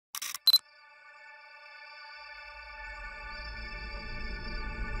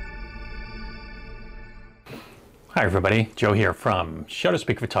Hi everybody, Joe here from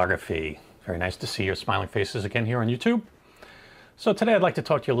SHUTTERSPEAK Photography. Very nice to see your smiling faces again here on YouTube. So today I'd like to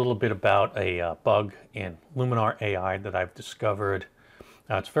talk to you a little bit about a bug in Luminar AI that I've discovered.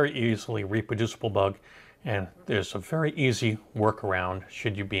 It's a very easily reproducible bug, and there's a very easy workaround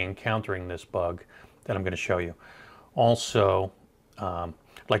should you be encountering this bug that I'm going to show you. Also, I'd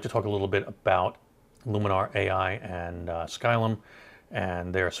like to talk a little bit about Luminar AI and Skylum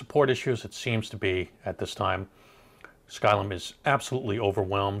and their support issues. It seems to be, at this time, Skylum is absolutely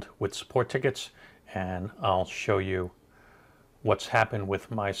overwhelmed with support tickets, and I'll show you what's happened with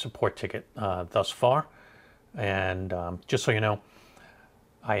my support ticket thus far. And just so you know,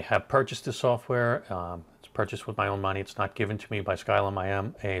 I have purchased this software. It's purchased with my own money. It's not given to me by Skylum. I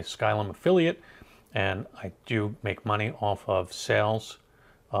am a Skylum affiliate, and I do make money off of sales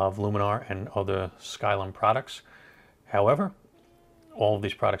of Luminar and other Skylum products. However, all of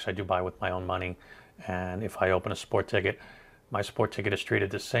these products I do buy with my own money, and if I open a support ticket, my support ticket is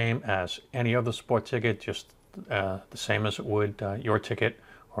treated the same as any other support ticket, just the same as it would your ticket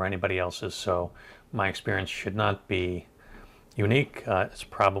or anybody else's. So my experience should not be unique. It's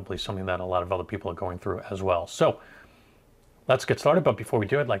probably something that a lot of other people are going through as well. So let's get started. But before we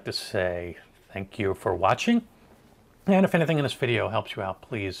do, I'd like to say thank you for watching. And if anything in this video helps you out,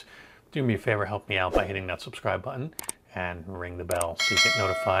 please do me a favor, help me out by hitting that subscribe button and ring the bell so you get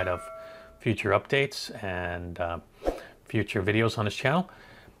notified of future updates and future videos on this channel.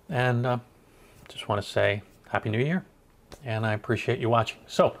 And just want to say Happy New Year, and I appreciate you watching.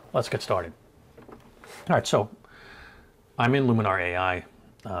 So let's get started. All right, so I'm in Luminar AI.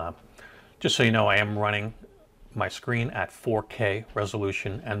 Just so you know, I am running my screen at 4K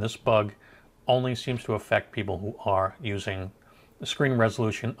resolution, and this bug only seems to affect people who are using the screen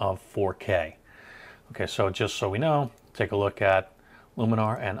resolution of 4K. Okay, so just so we know, take a look at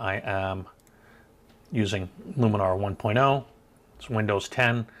Luminar, and I am using Luminar 1.0. It's Windows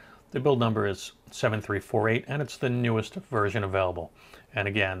 10. The build number is 7348, and it's the newest version available. And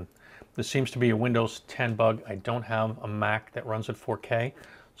again, this seems to be a Windows 10 bug. I don't have a Mac that runs at 4K,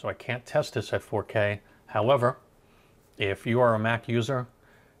 so I can't test this at 4K. However, if you are a Mac user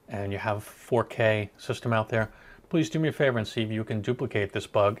and you have a 4K system out there, please do me a favor and see if you can duplicate this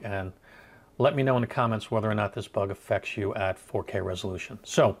bug, and let me know in the comments whether or not this bug affects you at 4K resolution.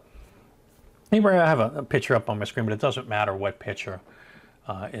 So, anyway, I have a picture up on my screen, but it doesn't matter what picture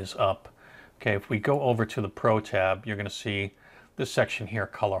is up. Okay, if we go over to the Pro tab, you're going to see this section here,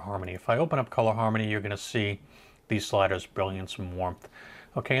 Color Harmony. If I open up Color Harmony, you're going to see these sliders, Brilliance and Warmth.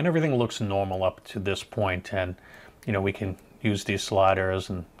 Okay, and everything looks normal up to this point, and you know, we can use these sliders,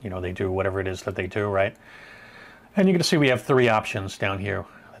 and you know, they do whatever it is that they do, right? And you're going to see we have three options down here.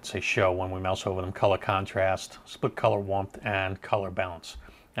 Say show when we mouse over them: color contrast, split color warmth, and color balance.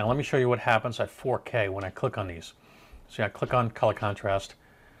 Now let me show you what happens at 4K when I click on these. See, I click on color contrast,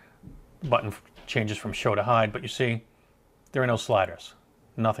 the button changes from show to hide, but you see there are no sliders.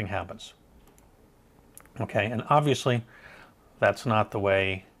 Nothing happens. Okay, and obviously that's not the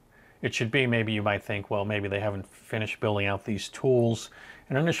way it should be. Maybe you might think, well, maybe they haven't finished building out these tools,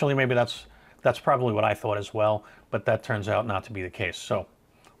 and initially maybe that's probably what I thought as well, but that turns out not to be the case. So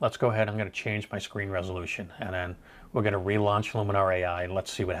let's go ahead. I'm going to change my screen resolution, and then we're going to relaunch Luminar AI, and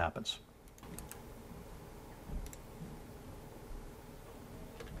let's see what happens.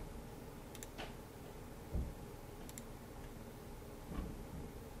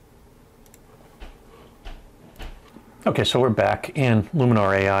 Okay, so we're back in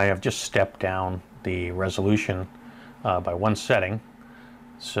Luminar AI. I've just stepped down the resolution by one setting.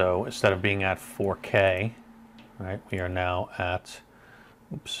 So instead of being at 4K, right, we are now at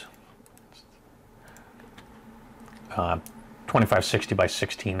 2560 by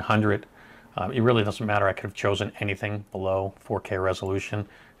 1600. It really doesn't matter. I could have chosen anything below 4K resolution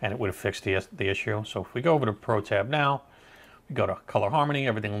and it would have fixed the issue. So if we go over to Pro tab now, we go to Color Harmony,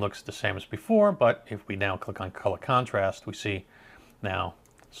 everything looks the same as before, but if we now click on Color Contrast, we see now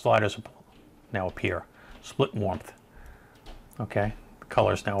sliders now appear. Split warmth. Okay,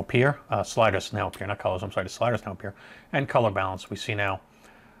 colors now appear. Sliders now appear, not colors, I'm sorry, the sliders now appear. And color balance, we see now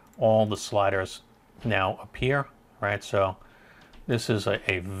all the sliders now appear, right? So this is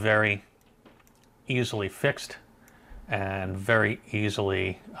a very easily fixed and very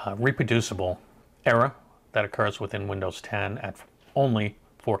easily reproducible error that occurs within Windows 10 at only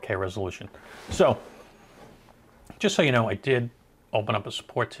 4K resolution. So just so you know, I did open up a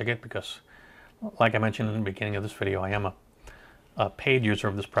support ticket because, like I mentioned in the beginning of this video, I am a paid user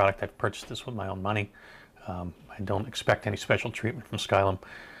of this product. I've purchased this with my own money. I don't expect any special treatment from Skylum.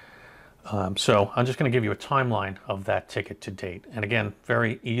 So I'm just going to give you a timeline of that ticket to date. And again,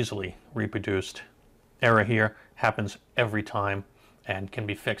 very easily reproduced error here. happens every time and can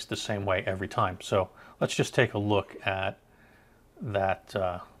be fixed the same way every time. So let's just take a look at that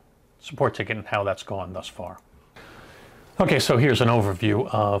support ticket and how that's gone thus far. Okay, so here's an overview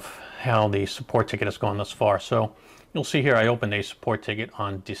of how the support ticket has gone thus far. So you'll see here I opened a support ticket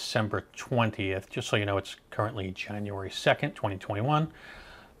on December 20th. Just so you know, it's currently January 2nd, 2021.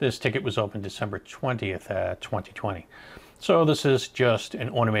 This ticket was opened December 20th, 2020. So this is just an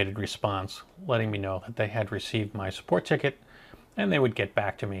automated response letting me know that they had received my support ticket and they would get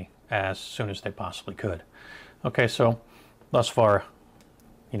back to me as soon as they possibly could. Okay, so thus far,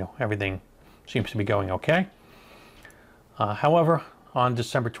 everything seems to be going okay. However, on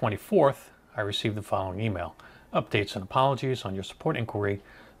December 24th, I received the following email. Updates and apologies on your support inquiry.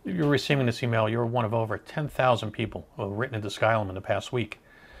 If you're receiving this email, you're one of over 10,000 people who have written into Skylum in the past week.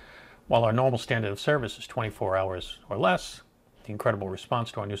 While our normal standard of service is 24 hours or less, the incredible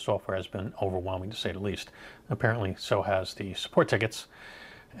response to our new software has been overwhelming, to say the least. Apparently, so has the support tickets.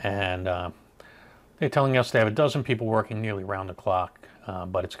 And they're telling us they have a dozen people working nearly round the clock,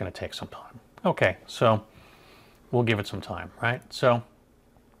 but it's going to take some time. Okay, so we'll give it some time, right? So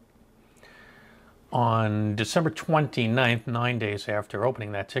on December 29th, 9 days after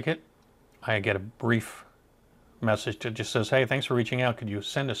opening that ticket, I get a brief message that just says, hey, thanks for reaching out. Could you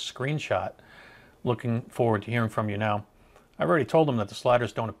send a screenshot? Looking forward to hearing from you now. I've already told them that the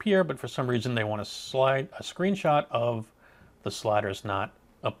sliders don't appear, but for some reason they want a screenshot of the sliders not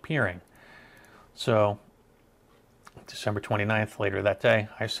appearing. So December 29th, later that day,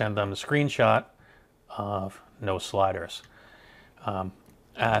 I send them the screenshot of no sliders.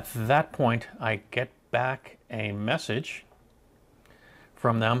 At that point, I get back a message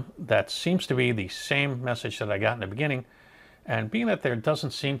from them that seems to be the same message that I got in the beginning. And being that there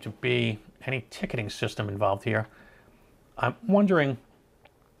doesn't seem to be any ticketing system involved here, I'm wondering,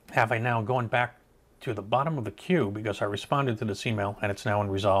 have I now gone back to the bottom of the queue because I responded to this email and it's now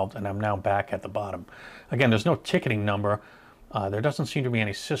unresolved and I'm now back at the bottom. Again, there's no ticketing number. There doesn't seem to be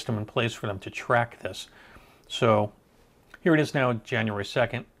any system in place for them to track this. So here it is now, January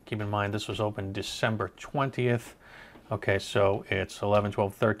 2nd. Keep in mind, this was open December 20th. Okay, so it's 11,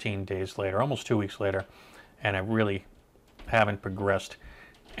 12, 13 days later, almost 2 weeks later, and I really haven't progressed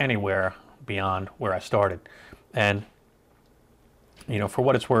anywhere beyond where I started. And, for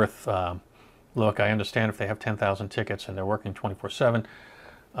what it's worth, look, I understand if they have 10,000 tickets and they're working 24/7,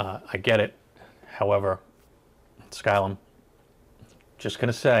 I get it. However, Skylum, just going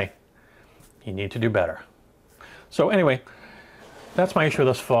to say, you need to do better. So anyway, that's my issue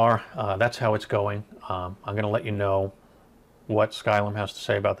thus far. That's how it's going. I'm going to let you know what Skylum has to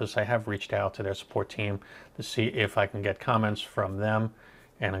say about this. I have reached out to their support team to see if I can get comments from them,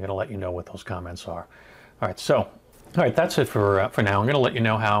 and I'm going to let you know what those comments are. All right, that's it for now. I'm going to let you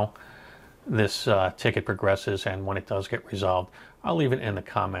know how this ticket progresses and when it does get resolved. I'll leave it in the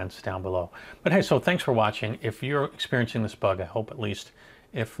comments down below. But hey, so thanks for watching. If you're experiencing this bug, I hope at least,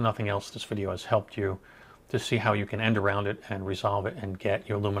 if nothing else, this video has helped you to see how you can end around it and resolve it and get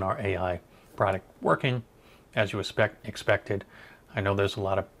your Luminar AI product working as you expected. I know there's a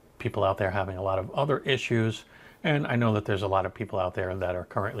lot of people out there having a lot of other issues, and I know that there's a lot of people out there that are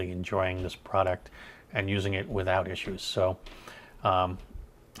currently enjoying this product and using it without issues. So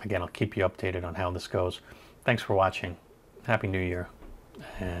again, I'll keep you updated on how this goes. Thanks for watching. Happy New Year,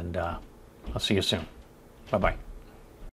 and I'll see you soon. Bye-bye.